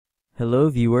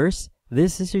Hello viewers,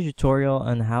 this is a tutorial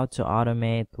on how to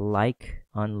automate like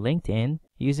on LinkedIn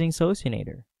using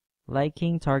Socinator.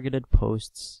 Liking targeted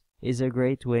posts is a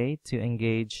great way to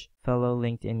engage fellow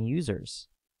LinkedIn users.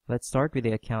 Let's start with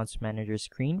the Accounts Manager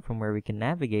screen from where we can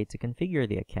navigate to configure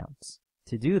the accounts.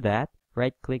 To do that,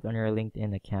 right-click on your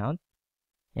LinkedIn account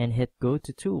and hit Go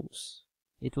to Tools.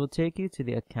 It will take you to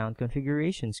the account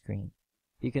configuration screen.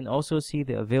 You can also see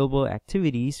the available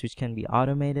activities which can be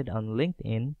automated on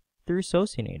LinkedIn through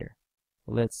Socinator.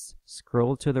 Let's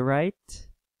scroll to the right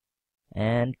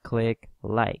and click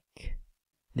Like.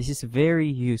 This is very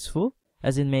useful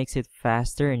as it makes it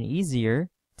faster and easier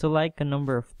to like a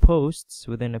number of posts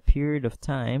within a period of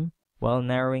time while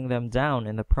narrowing them down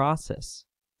in the process.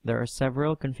 There are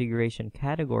several configuration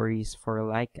categories for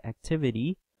like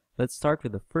activity. Let's start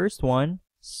with the first one,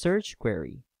 Search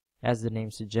Query. As the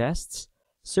name suggests,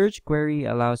 Search Query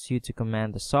allows you to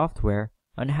command the software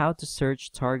on how to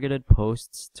search targeted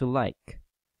posts to like.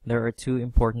 There are two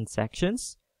important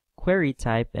sections, Query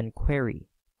Type and Query.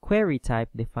 Query Type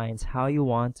defines how you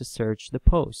want to search the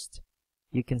post.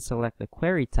 You can select the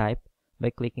query type by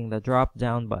clicking the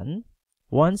drop-down button.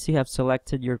 Once you have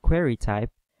selected your query type,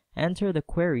 enter the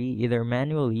query either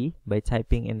manually by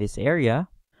typing in this area,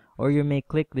 or you may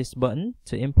click this button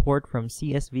to import from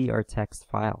CSV or text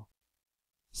file.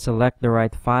 Select the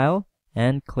right file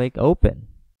and click Open.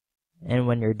 And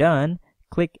when you're done,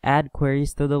 click Add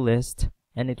Queries to the list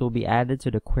and it will be added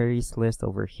to the queries list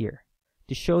over here.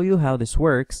 To show you how this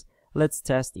works, let's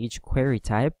test each query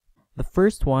type. The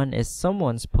first one is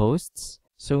someone's posts,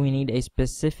 so we need a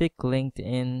specific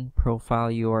LinkedIn profile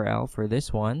URL for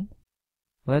this one.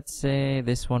 Let's say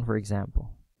this one for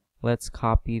example. Let's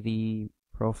copy the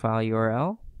profile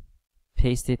URL,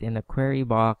 paste it in the query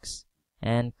box,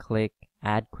 and click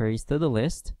Add Queries to the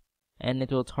list, and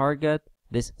it will target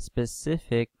this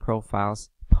specific profile's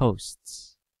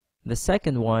posts. The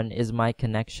second one is My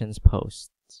Connections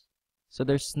posts. So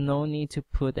there's no need to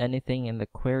put anything in the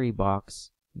query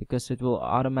box because it will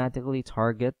automatically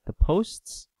target the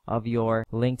posts of your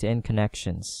LinkedIn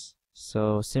connections.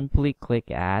 So simply click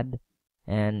Add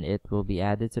and it will be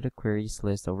added to the queries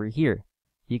list over here.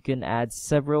 You can add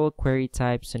several query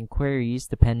types and queries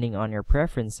depending on your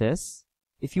preferences.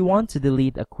 If you want to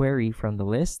delete a query from the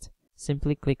list,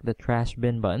 simply click the trash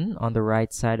bin button on the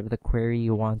right side of the query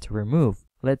you want to remove.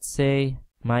 Let's say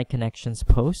My Connections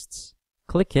posts.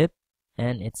 Click it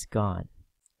and it's gone.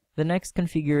 The next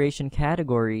configuration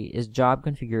category is Job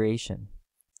Configuration.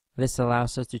 This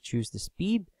allows us to choose the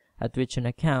speed at which an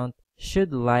account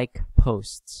should like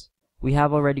posts. We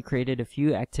have already created a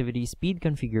few activity speed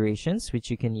configurations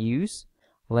which you can use,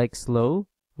 like slow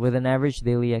with an average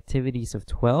daily activities of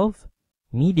 12,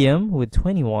 medium with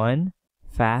 21,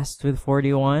 fast with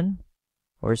 41,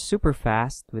 or super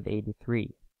fast with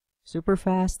 83. Super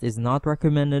fast is not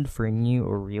recommended for new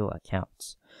or real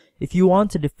accounts. If you want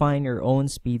to define your own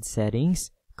speed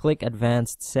settings, click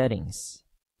Advanced Settings.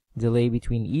 Delay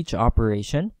between each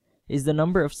operation is the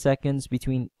number of seconds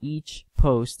between each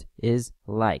post is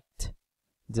liked.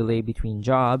 Delay between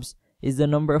jobs is the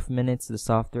number of minutes the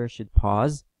software should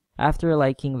pause after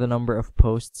liking the number of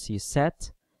posts you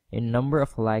set in number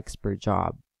of likes per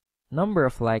job. Number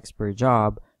of likes per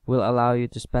job will allow you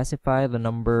to specify the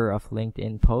number of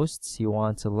LinkedIn posts you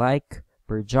want to like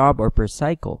per job or per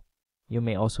cycle. You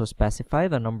may also specify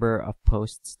the number of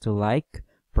posts to like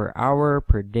per hour,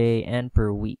 per day, and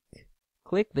per week.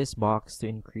 Click this box to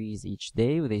increase each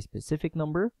day with a specific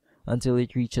number until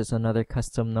it reaches another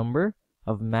custom number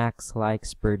of max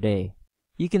likes per day.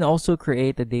 You can also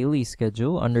create a daily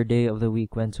schedule under day of the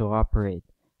week when to operate.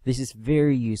 This is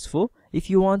very useful if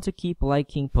you want to keep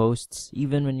liking posts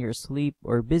even when you're asleep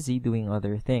or busy doing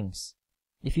other things.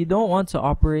 If you don't want to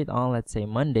operate on, let's say,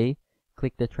 Monday,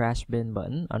 click the trash bin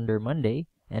button under Monday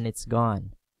and it's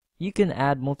gone. You can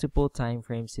add multiple time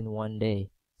frames in one day.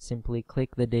 Simply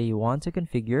click the day you want to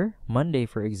configure, Monday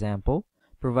for example,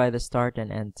 provide the start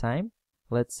and end time,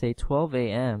 let's say 12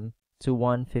 a.m. to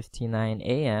 1:59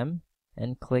 a.m.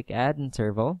 and click Add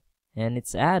Interval and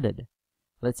it's added.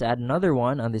 Let's add another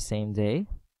one on the same day.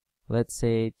 Let's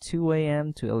say 2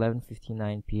 a.m. to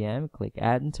 11:59 p.m. Click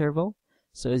Add Interval.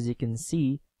 So as you can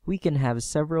see, we can have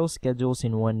several schedules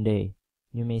in one day.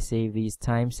 You may save these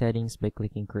time settings by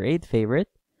clicking Create Favorite.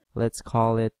 Let's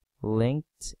call it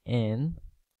LinkedIn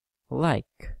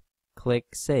Like.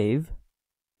 Click Save.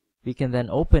 We can then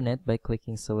open it by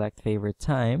clicking Select Favorite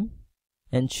Time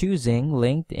and choosing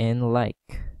LinkedIn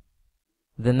Like.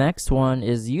 The next one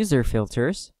is User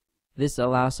Filters. This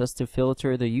allows us to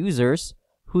filter the users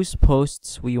whose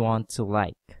posts we want to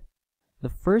like. The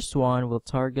first one will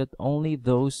target only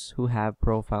those who have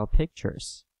profile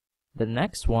pictures. The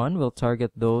next one will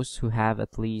target those who have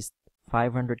at least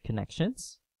 500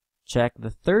 connections. Check the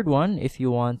third one if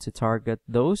you want to target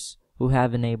those who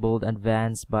have enabled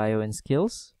advanced bio and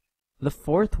skills. The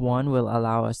fourth one will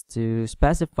allow us to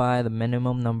specify the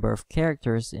minimum number of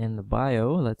characters in the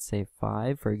bio, let's say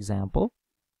 5 for example.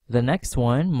 The next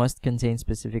one, must contain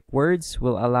specific words,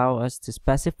 will allow us to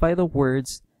specify the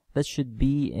words that should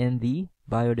be in the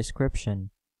bio description.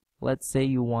 Let's say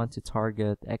you want to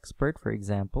target expert for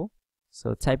example.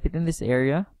 So type it in this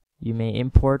area. You may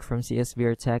import from CSV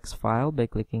or text file by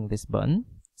clicking this button.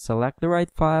 Select the right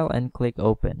file and click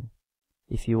open.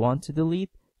 If you want to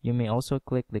delete, you may also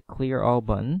click the clear all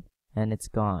button and it's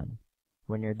gone.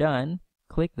 When you're done,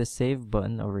 click the save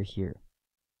button over here.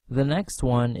 The next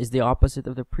one is the opposite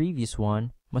of the previous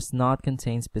one, must not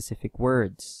contain specific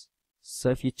words. So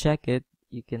if you check it,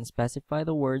 you can specify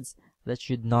the words that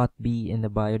should not be in the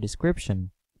bio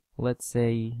description. Let's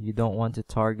say you don't want to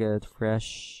target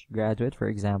fresh graduate for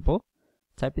example.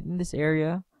 Type it in this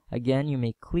area. Again, you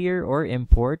may clear or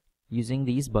import using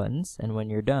these buttons, and when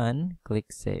you're done,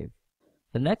 click save.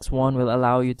 The next one will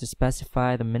allow you to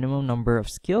specify the minimum number of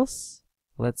skills,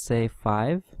 let's say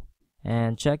 5,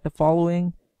 and check the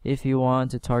following if you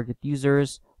want to target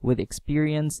users with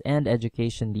experience and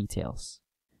education details.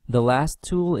 The last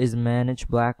tool is manage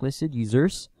blacklisted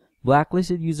users.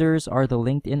 Blacklisted users are the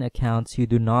LinkedIn accounts you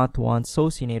do not want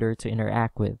Socinator to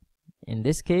interact with. In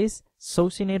this case,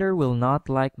 Socinator will not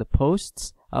like the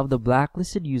posts of the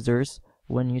blacklisted users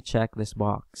when you check this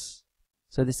box.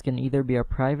 So this can either be a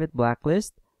private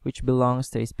blacklist, which belongs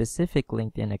to a specific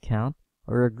LinkedIn account,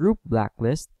 or a group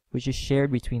blacklist, which is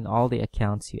shared between all the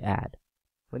accounts you add.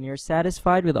 When you're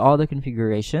satisfied with all the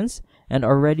configurations and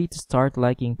are ready to start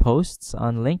liking posts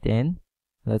on LinkedIn,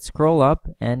 let's scroll up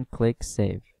and click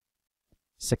Save.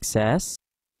 Success.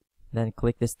 Then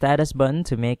click the status button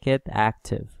to make it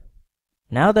active.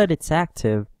 Now that it's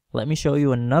active, let me show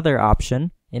you another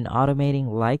option in automating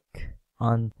like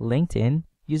on LinkedIn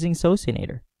using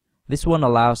Socinator. This one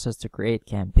allows us to create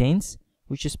campaigns,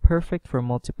 which is perfect for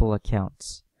multiple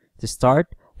accounts. To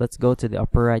start, let's go to the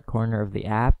upper right corner of the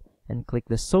app and click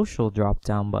the social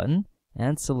drop-down button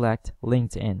and select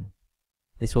LinkedIn.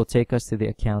 This will take us to the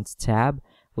Accounts tab.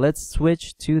 Let's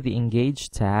switch to the Engage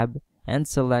tab and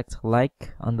select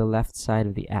Like on the left side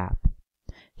of the app.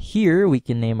 Here we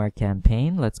can name our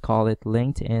campaign. Let's call it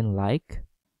LinkedIn Like.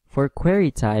 For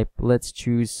query type, let's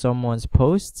choose someone's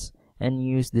posts and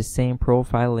use the same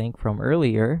profile link from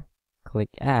earlier. Click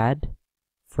Add.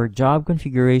 For job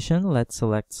configuration, let's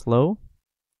select Slow.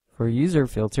 For user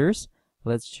filters,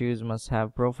 let's choose must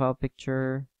have profile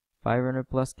picture, 500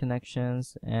 plus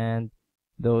connections, and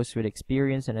those with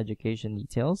experience and education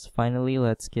details. Finally,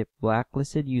 let's skip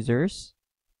blacklisted users,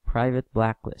 private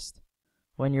blacklist.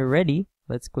 When you're ready,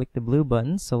 let's click the blue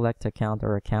button, select account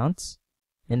or accounts.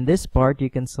 In this part, you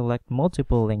can select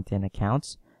multiple LinkedIn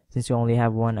accounts. Since you only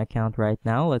have one account right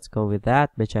now, let's go with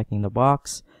that by checking the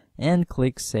box and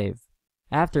click Save.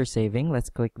 After saving, let's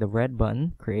click the red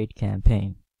button, Create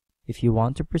Campaign. If you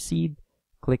want to proceed,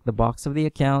 click the box of the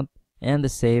account and the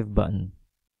Save button.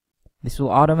 This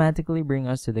will automatically bring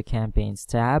us to the Campaigns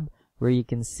tab, where you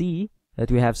can see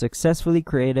that we have successfully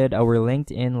created our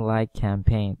LinkedIn Like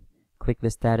campaign. Click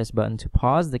the status button to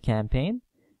pause the campaign,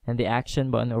 and the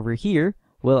action button over here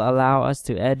will allow us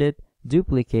to edit,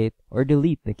 duplicate, or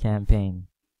delete the campaign.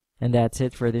 And that's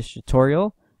it for this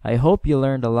tutorial. I hope you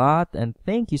learned a lot, and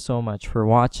thank you so much for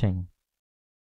watching.